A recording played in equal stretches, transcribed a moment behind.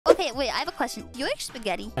Hey, wait, I have a question. Do you like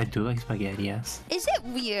spaghetti? I do like spaghetti, yes. Is it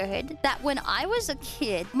weird that when I was a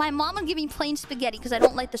kid, my mom would give me plain spaghetti because I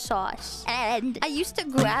don't like the sauce, and I used to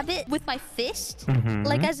grab it with my fist,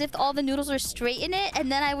 like as if all the noodles were straight in it,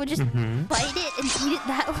 and then I would just bite it and eat it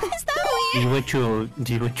that way? Is that weird?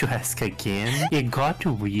 Do you want to ask again? It got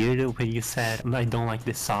weird when you said, I don't like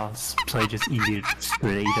the sauce, so I just eat it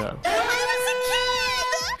straight up. I was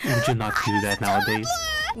a kid! Would you not do that nowadays?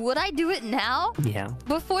 Would I do it now? Yeah.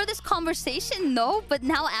 Before this conversation, no. But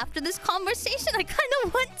now after this conversation, I kind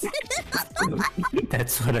of want to.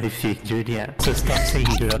 That's what I figured, yeah. So stop saying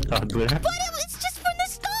you're a toddler. But it's just for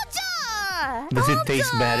nostalgia! Does it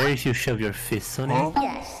taste better if you shove your fists on it?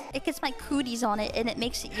 Yes. It gets my cooties on it and it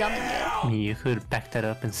makes it yummier. You could pack that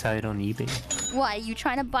up and sell it on eBay. Why? You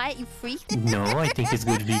trying to buy it, you freak? No, I think it's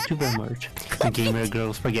good VTuber merch. Gamer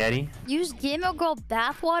Girl Spaghetti. Use Gamer Girl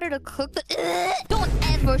bathwater to cook the... Don't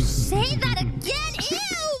ever say that again! Ew!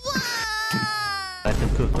 Let them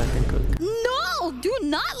cook, let them cook. No! Do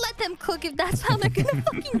not let them cook if that's how they're gonna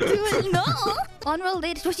fucking do it. No!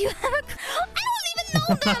 Unrelated. Would you ever... I don't even know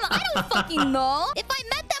them! I don't fucking know! If I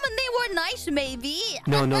met them and they were nice, maybe.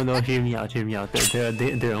 No, hear me out.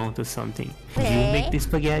 They're onto something. You make the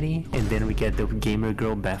spaghetti, and then we get the Gamer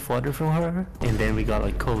Girl bathwater from her, and then we got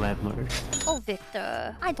like collab merch. Oh,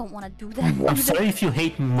 Victor. I don't want to do that. I'm sorry if you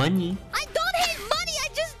hate money. I don't hate money! I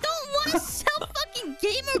just don't want to sell fucking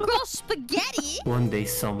Gamer Girl spaghetti! One day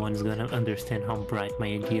someone's gonna understand how bright my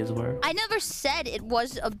ideas were. I never said it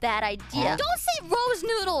was a bad idea. Don't say rose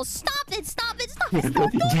noodles! Stop it! Stop it! Stop it!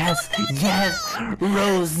 Stop it! Yes!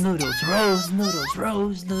 Rose noodles! Rose noodles!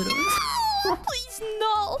 Rose noodles! No! Please,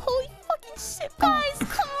 no! Holy fucking shit, guys!